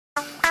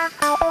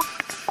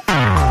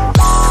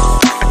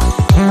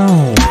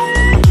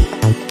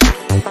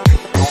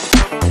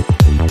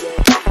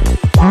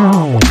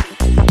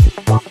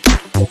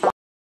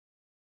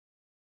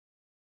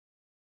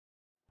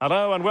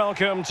Hello and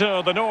welcome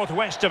to the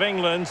northwest of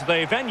England.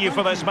 The venue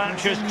for this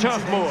match is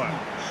Turf Moor.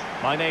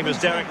 My name is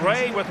Derek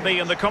Ray. With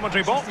me in the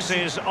commentary box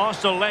is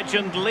Arsenal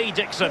legend Lee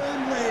Dixon.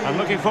 I'm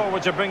looking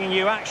forward to bringing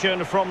you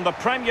action from the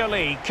Premier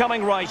League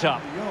coming right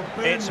up.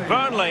 It's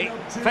Burnley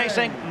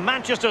facing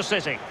Manchester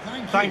City.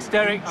 Thanks,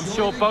 Derek. I'm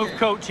sure both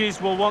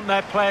coaches will want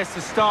their players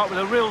to start with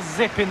a real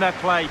zip in their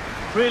play.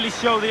 Really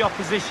show the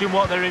opposition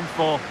what they're in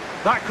for.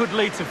 That could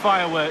lead to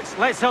fireworks.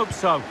 Let's hope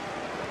so.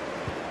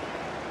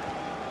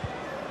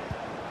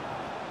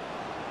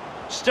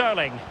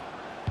 Sterling.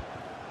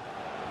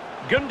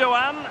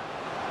 Gundogan.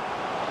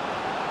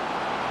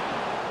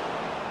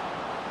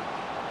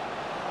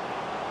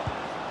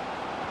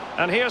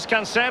 And here's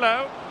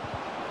Cancelo.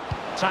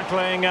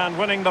 Tackling and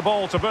winning the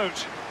ball to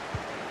boot.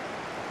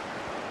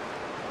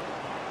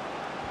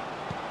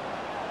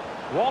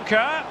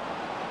 Walker.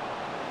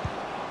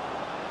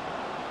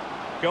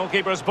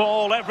 Goalkeeper's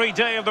ball every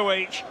day of the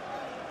week.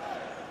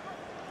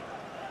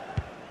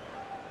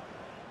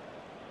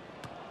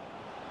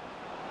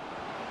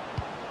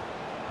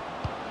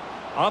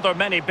 Are there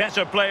many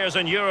better players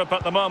in Europe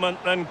at the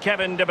moment than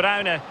Kevin De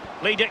Bruyne?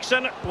 Lee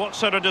Dixon, what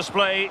sort of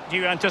display do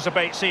you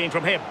anticipate seeing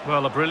from him?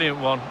 Well, a brilliant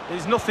one.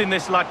 There's nothing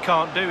this lad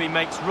can't do. He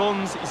makes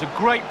runs, he's a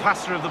great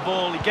passer of the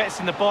ball, he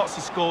gets in the box,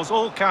 he scores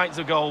all kinds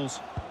of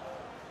goals.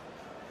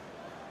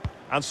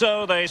 And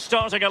so the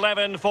starting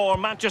 11 for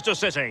Manchester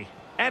City.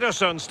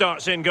 Ederson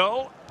starts in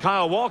goal.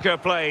 Kyle Walker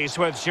plays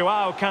with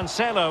Joao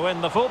Cancelo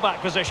in the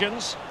fullback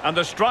positions. And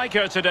the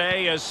striker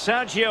today is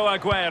Sergio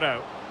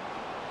Aguero.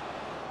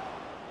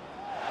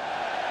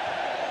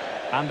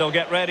 And they'll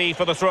get ready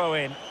for the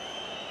throw-in.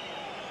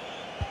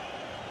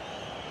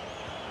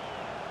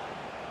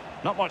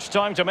 Not much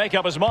time to make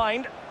up his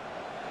mind.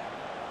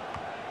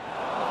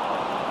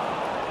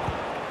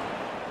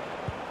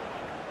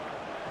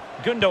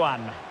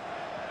 Gundogan.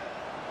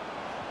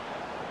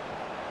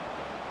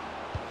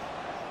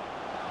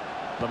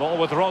 The ball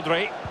with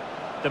Rodri.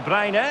 De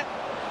Bruyne.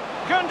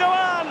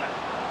 Gundogan!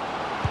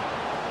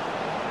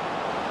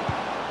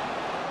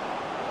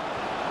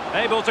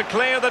 Able to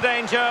clear the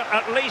danger,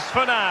 at least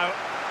for now.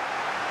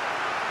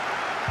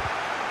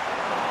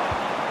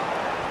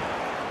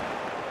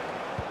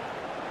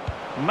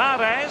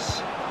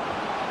 Mahrez.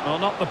 Well,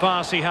 not the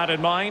pass he had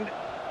in mind.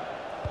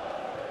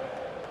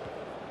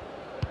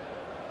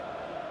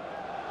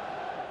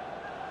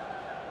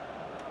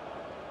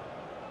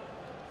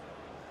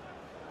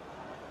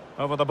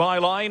 Over the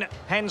byline,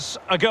 hence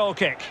a goal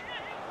kick.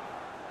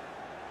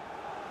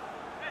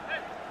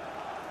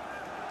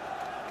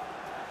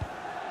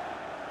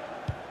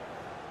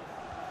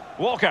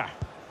 Walker.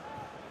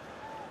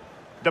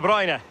 De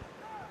Bruyne.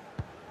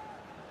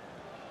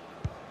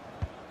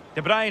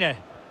 De Bruyne.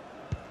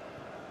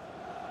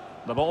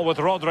 The ball with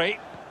Rodri.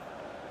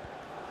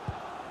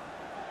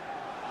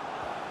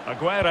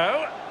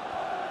 Aguero.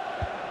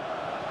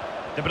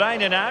 De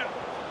Bruyne now.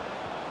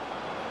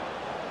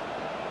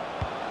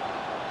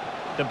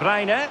 De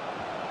Bruyne.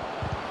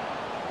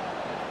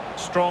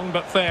 Strong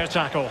but fair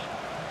tackle.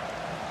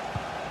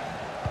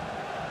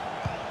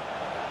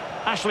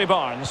 Ashley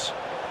Barnes.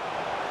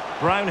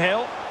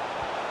 Brownhill.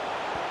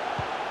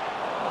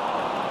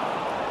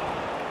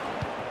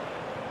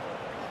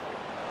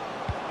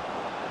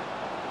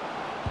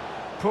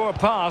 Poor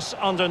pass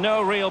under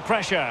no real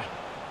pressure.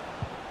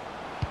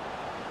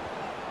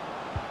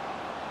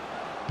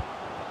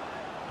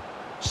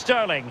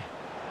 Sterling.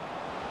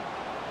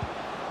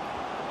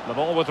 The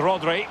ball with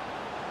Rodri.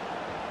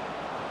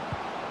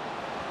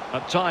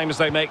 At times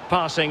they make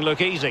passing look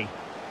easy.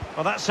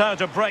 Well, that's how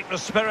to break the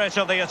spirit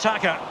of the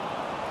attacker.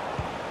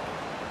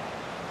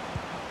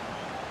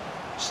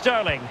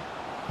 Sterling.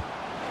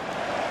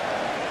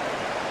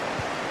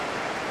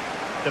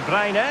 De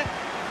Bruyne.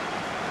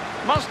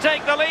 Must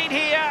take the lead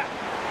here.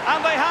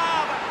 And they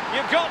have.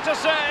 You've got to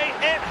say,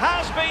 it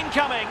has been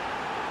coming.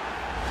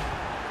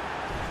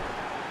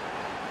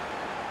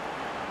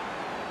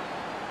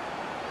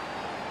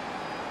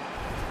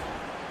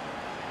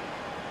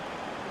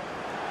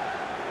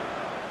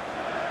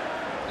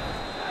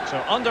 So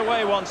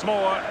underway once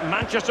more.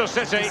 Manchester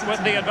City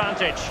with the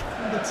advantage.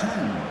 Number 10,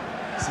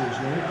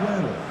 Sergio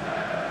Aguero.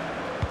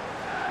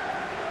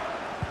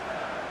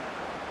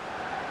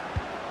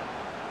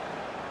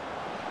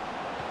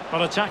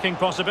 But attacking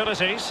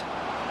possibilities.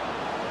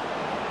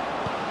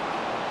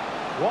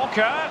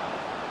 Walker.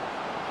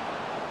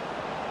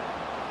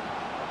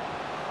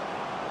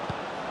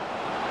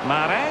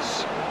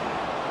 Mahrez.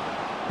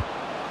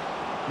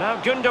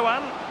 Now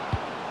Gundogan.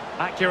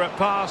 Accurate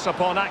pass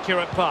upon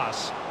accurate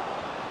pass.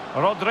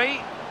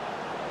 Rodri.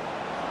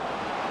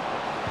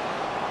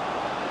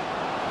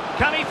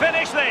 Can he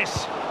finish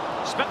this?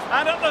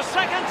 And at the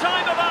second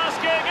time of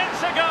asking,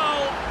 it's a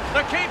goal.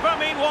 The keeper,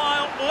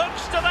 meanwhile,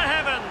 looks to the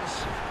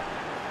heavens.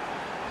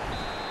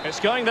 It's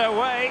going their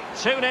way,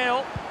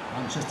 2-0.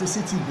 Manchester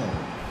City goal.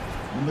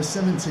 Number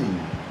 17,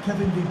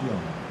 Kevin De Bruyne.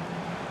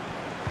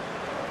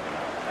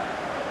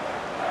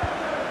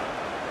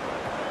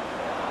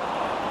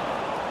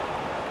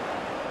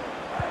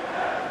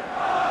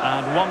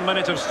 And 1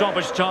 minute of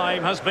stoppage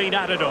time has been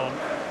added on.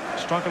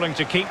 Struggling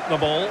to keep the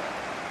ball.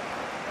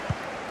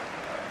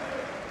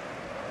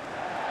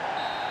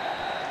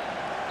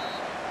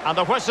 And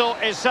the whistle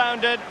is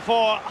sounded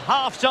for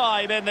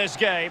half-time in this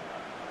game.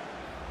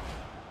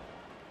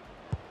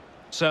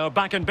 So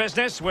back in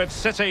business with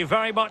City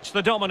very much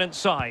the dominant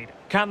side.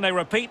 Can they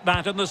repeat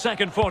that in the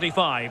second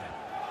 45?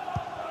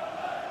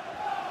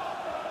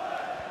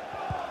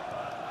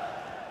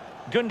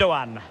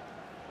 Gundogan.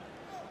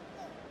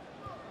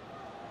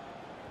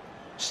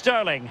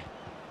 Sterling.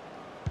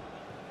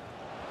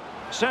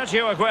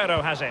 Sergio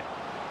Aguero has it.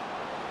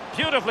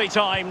 Beautifully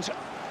timed.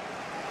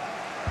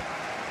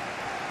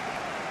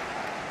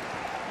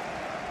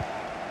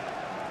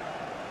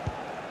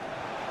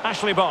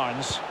 Ashley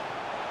Barnes.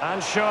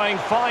 And showing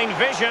fine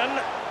vision.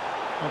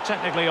 Well,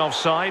 technically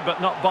offside, but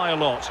not by a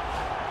lot.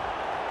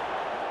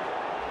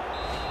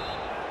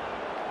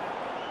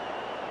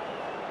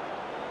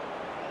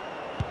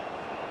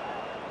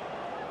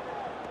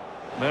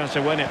 There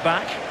to win it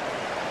back.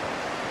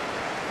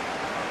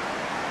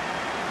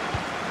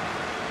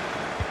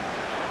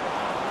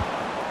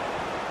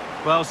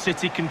 Well,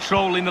 City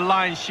controlling the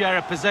lion's share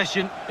of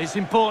possession. It's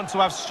important to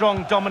have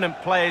strong,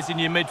 dominant players in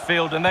your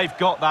midfield, and they've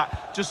got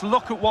that. Just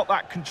look at what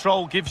that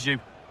control gives you.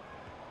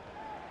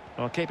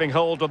 Well, keeping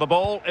hold of the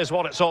ball is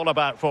what it's all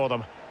about for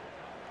them.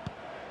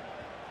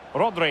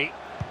 Rodri.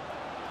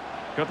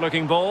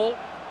 Good-looking ball.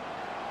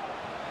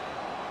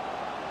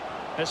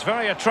 It's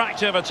very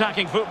attractive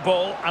attacking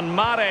football, and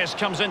Mahrez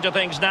comes into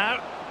things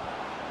now.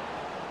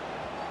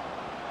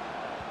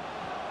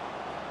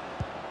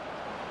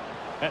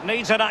 It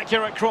needs an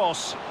accurate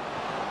cross.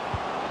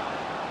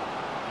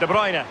 De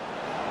Bruyne.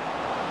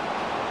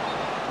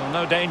 Well,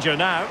 no danger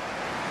now.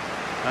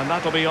 And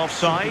that'll be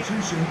offside.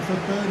 Substitution for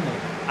Burnley.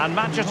 And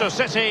Manchester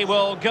City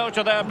will go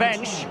to their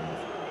bench.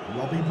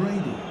 Robbie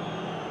Brady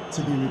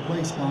to be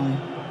replaced by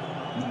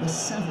number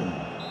 7,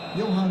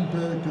 Johan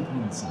Berg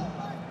Gudmundsson.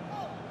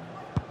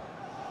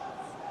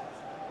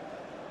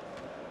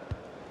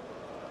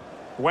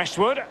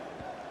 Westwood.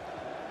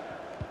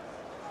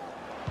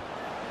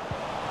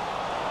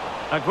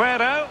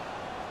 Aguero.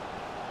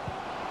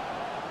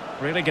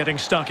 Really getting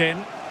stuck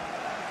in.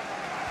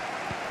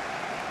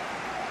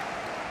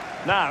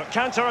 Now,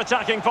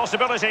 counter-attacking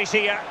possibilities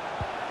here.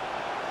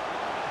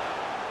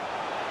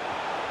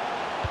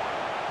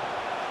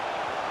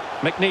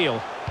 McNeil.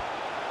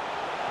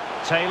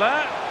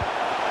 Taylor.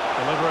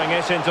 Delivering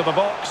it into the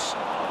box.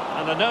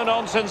 And a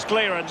no-nonsense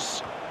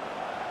clearance.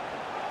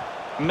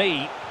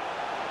 Now,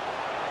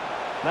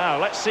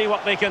 let's see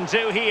what they can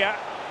do here.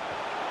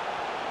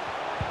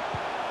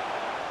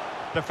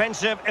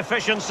 Defensive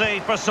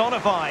efficiency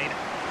personified.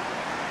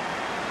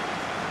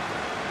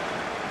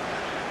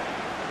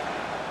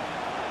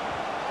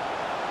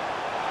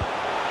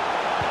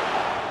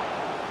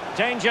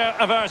 Danger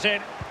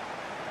averted.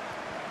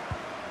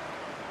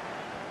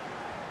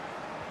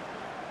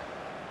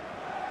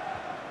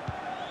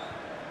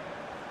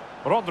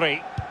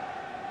 Rodri.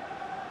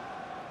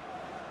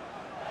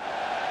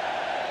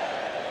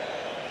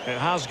 It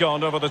has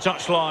gone over the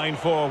touchline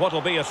for what will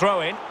be a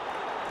throw-in.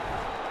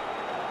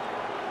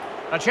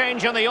 A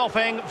change in the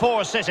offing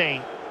for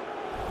City.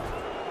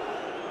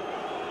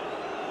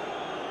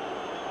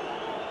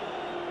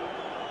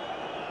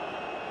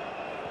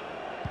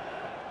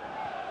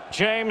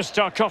 James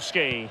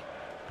Tarkowski.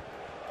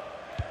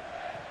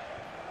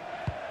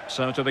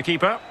 So to the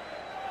keeper.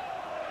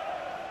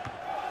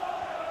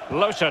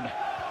 Lowton.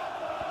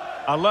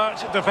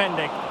 Alert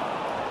defending.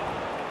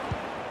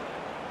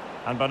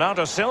 And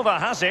Bernardo Silva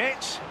has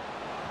it.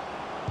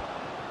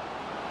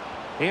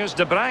 Here's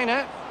De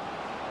Bruyne.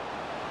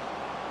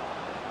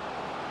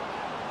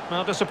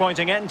 Well,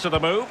 disappointing end to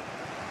the move.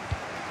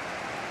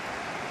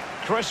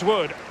 Chris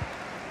Wood.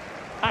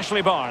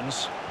 Ashley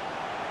Barnes.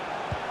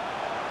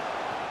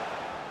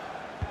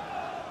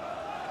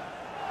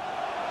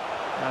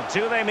 Now,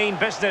 do they mean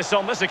business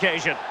on this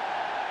occasion?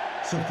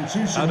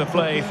 Substitution. Out of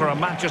play for a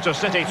Manchester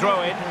City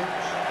throw-in.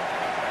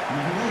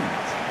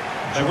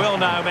 They will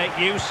now make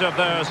use of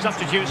their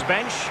substitutes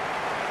bench.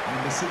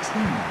 Number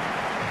 16.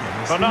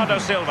 Bernardo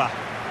Silva.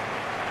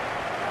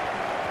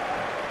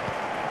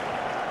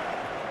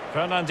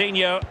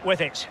 Fernandinho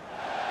with it.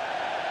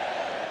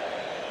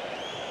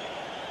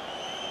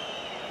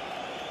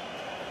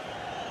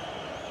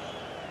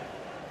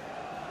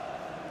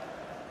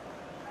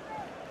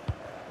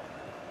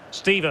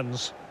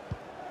 Stevens.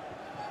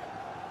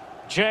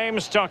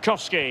 James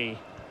Tarkowski.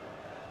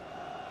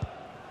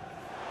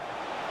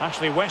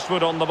 Ashley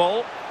Westwood on the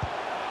ball.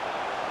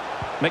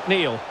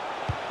 McNeil.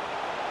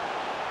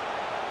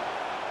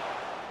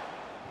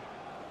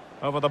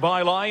 Over the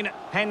byline,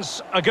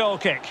 hence a goal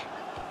kick.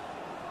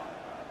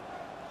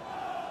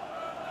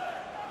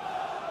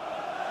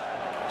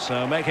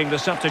 So making the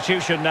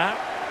substitution now.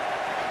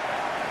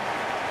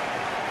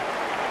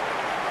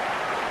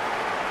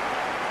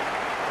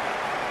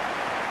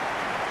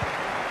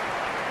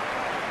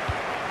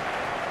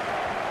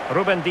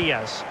 Ruben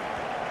Diaz.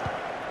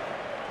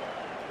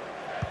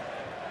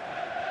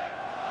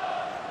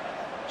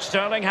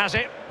 Sterling has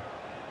it.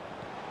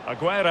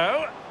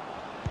 Aguero.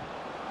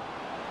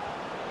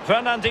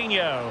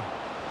 Fernandinho.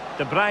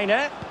 De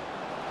Bruyne.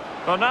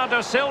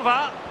 Bernardo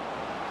Silva.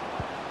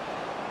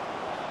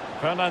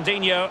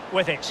 Fernandinho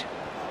with it.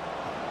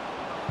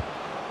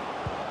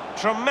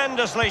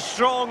 Tremendously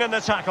strong in the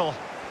tackle.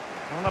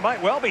 And there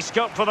might well be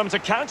scope for them to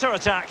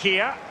counter-attack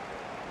here.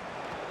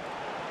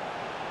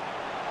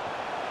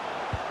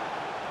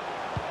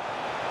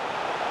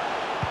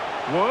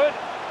 Wood.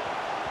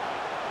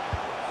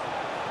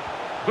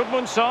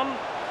 Gudmundsson.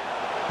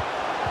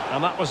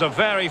 And that was a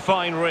very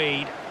fine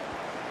read.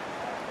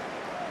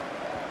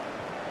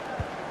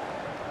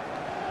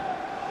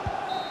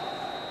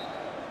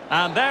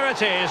 And there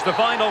it is, the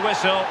final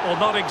whistle. Well,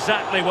 not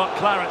exactly what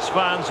Clarets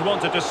fans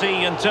wanted to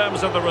see in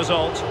terms of the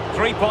result.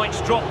 3 points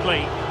dropped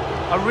lead.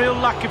 A real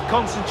lack of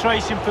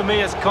concentration for me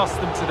has cost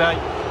them today.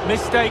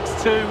 Mistakes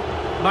too.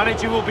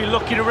 Manager will be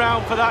looking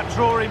around for that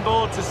drawing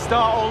board to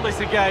start all this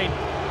again.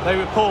 They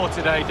were poor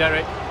today,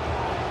 Derek.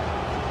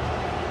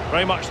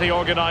 Very much the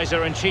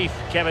organiser-in-chief,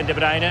 Kevin De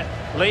Bruyne.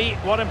 Lee,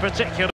 what in particular